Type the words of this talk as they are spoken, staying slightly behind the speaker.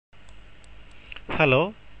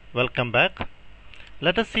Hello, welcome back.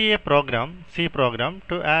 Let us see a C program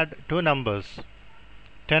to add two numbers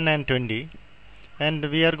 10 and 20,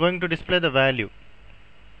 and we are going to display the value.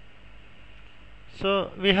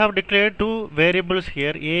 So we have declared two variables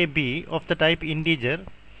here, a, b, of the type integer,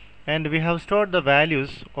 and we have stored the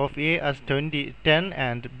values of a as 10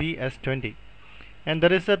 and b as 20. And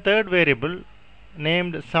there is a third variable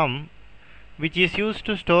named sum, which is used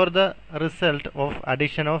to store the result of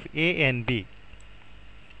addition of a and b.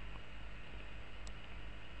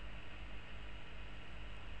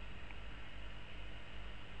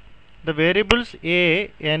 The variables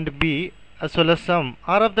a and b as well as sum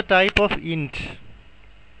are of the type of int.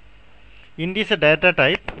 Int is a data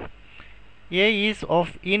type. A is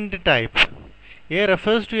of int type. A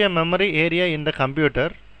refers to a memory area in the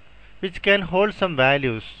computer which can hold some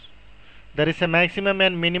values. There is a maximum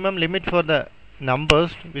and minimum limit for the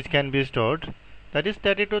numbers which can be stored. That is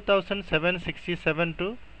 32,767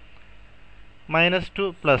 to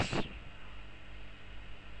 -2 plus.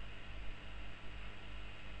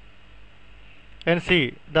 And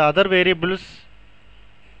see, the other variables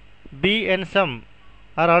b and sum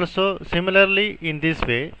are also similarly in this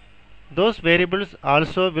way. Those variables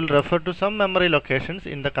also will refer to some memory locations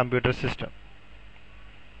in the computer system.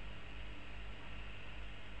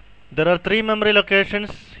 There are three memory locations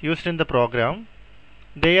used in the program.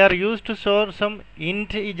 They are used to store some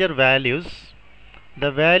integer values. The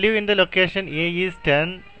value in the location a is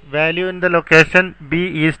 10, value in the location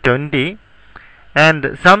b is 20,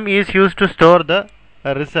 and sum is used to store the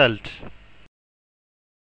result.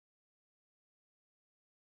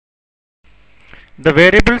 The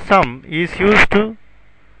variable sum is used to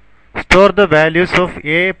store the values of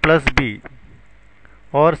a plus b,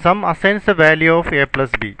 or sum assigns the value of a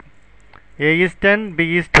plus b. A is 10,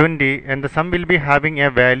 b is 20, and the sum will be having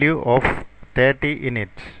a value of 30 in it.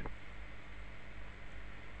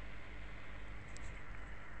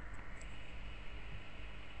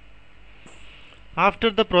 After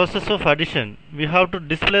the process of addition, we have to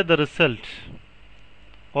display the result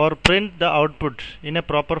or print the output in a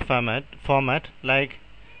proper format like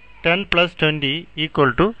 10 plus 20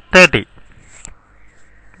 equal to 30.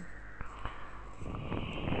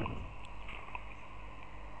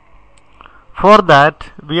 For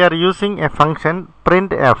that, we are using a function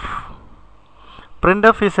printf.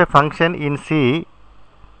 Printf is a function in C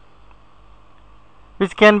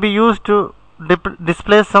which can be used to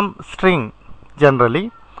display some string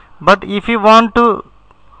generally, but if you want to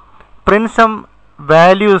print some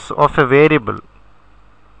values of a variable,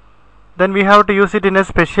 then we have to use it in a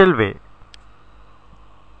special way.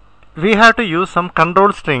 We have to use some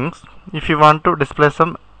control strings if you want to display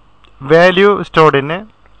some value stored in a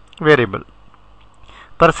variable.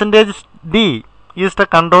 %d is the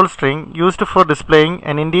control string used for displaying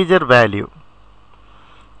an integer value.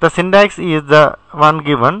 The syntax is the one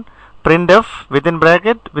given: printf within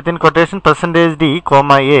bracket within quotation %d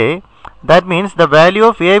comma a. That means the value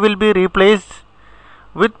of a will be replaced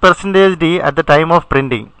with %d at the time of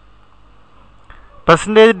printing.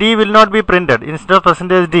 %d will not be printed. Instead of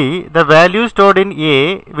 %d, the value stored in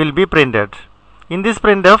a will be printed. In this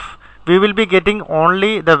printf, we will be getting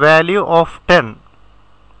only the value of 10.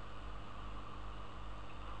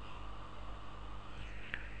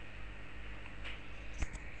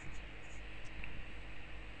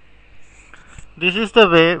 This is the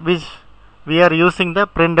way which we are using the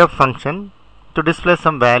printf function to display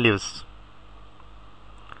some values.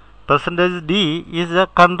 %d is a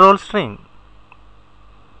control string.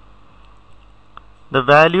 The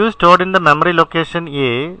value stored in the memory location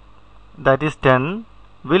a, that is 10,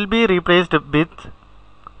 will be replaced with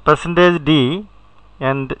 %d,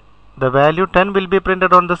 and the value 10 will be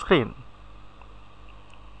printed on the screen.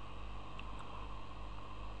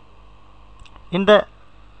 In the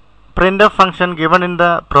printf function given in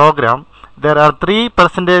the program, there are three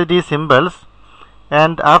 %d symbols,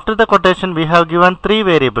 and after the quotation we have given three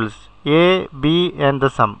variables a, b, and the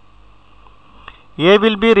sum. A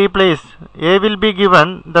will be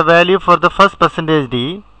given the value for the first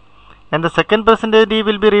 %d, and the second %d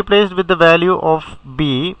will be replaced with the value of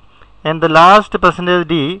b, and the last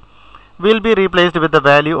 %d will be replaced with the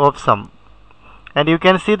value of sum. And you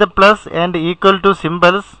can see the plus and equal to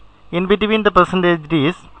symbols in between the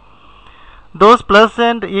 %ds. Those plus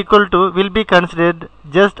and equal to will be considered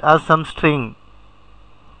just as some string.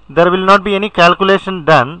 There will not be any calculation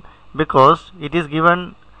done because it is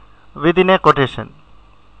given within a quotation,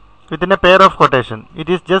 within a pair of quotation. It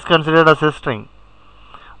is just considered as a string.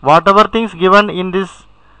 Whatever things given in this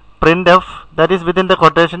printf, that is within the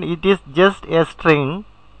quotation, it is just a string,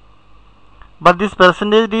 but these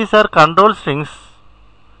 %ds are control strings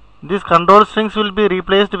These control strings will be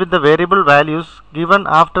replaced with the variable values given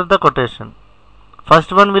after the quotation.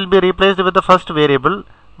 First one will be replaced with the first variable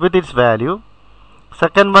with its value,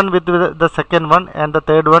 second one with the second one, and the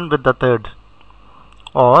third one with the third.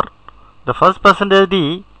 Or the first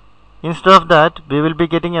 %d, instead of that we will be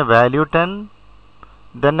getting a value 10,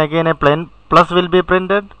 then again a plain plus will be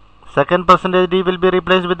printed, second %d will be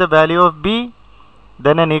replaced with the value of b,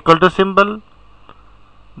 then an equal to symbol,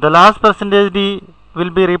 the last %d will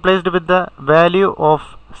be replaced with the value of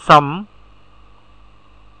sum,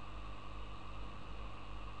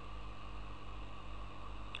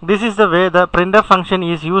 this is the way the printf function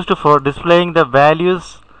is used for displaying the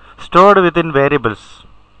values stored within variables.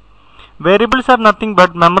 Variables are nothing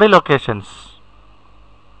but memory locations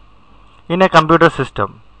in a computer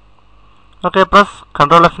system. Okay, press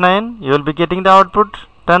Ctrl F9, you will be getting the output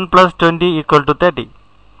 10 plus 20 equal to 30.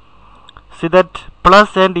 See that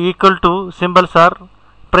plus and equal to symbols are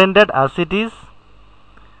printed as it is.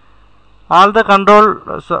 All the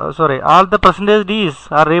all the %d's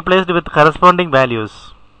are replaced with corresponding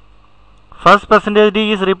values. First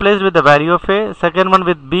 %d is replaced with the value of a, second one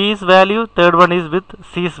with b's value, third one is with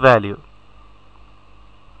c's value.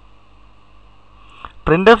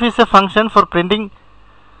 Printf is a function for printing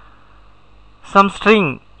some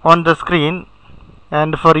string on the screen,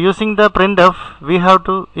 and for using the printf we have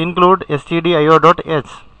to include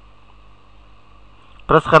stdio.h.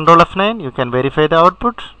 Press Ctrl F9, you can verify the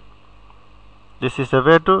output. This is a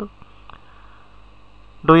way to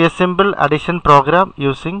do a simple addition program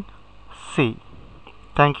using C.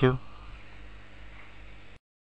 Thank you.